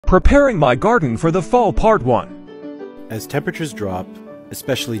Preparing my garden for the fall part 1. As temperatures drop,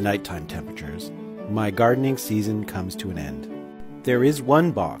 especially nighttime temperatures, my gardening season comes to an end. There is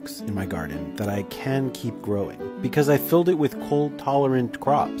one box in my garden that I can keep growing because I filled it with cold-tolerant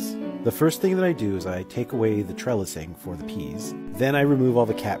crops. The first thing that I do is I take away the trellising for the peas, then I remove all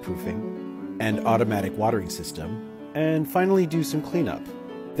the cat proofing and automatic watering system, and finally do some cleanup.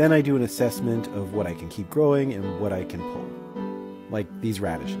 Then I do an assessment of what I can keep growing and what I can pull, like these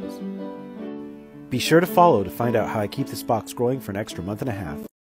radishes. Be sure to follow to find out how I keep this box growing for an extra month and a half.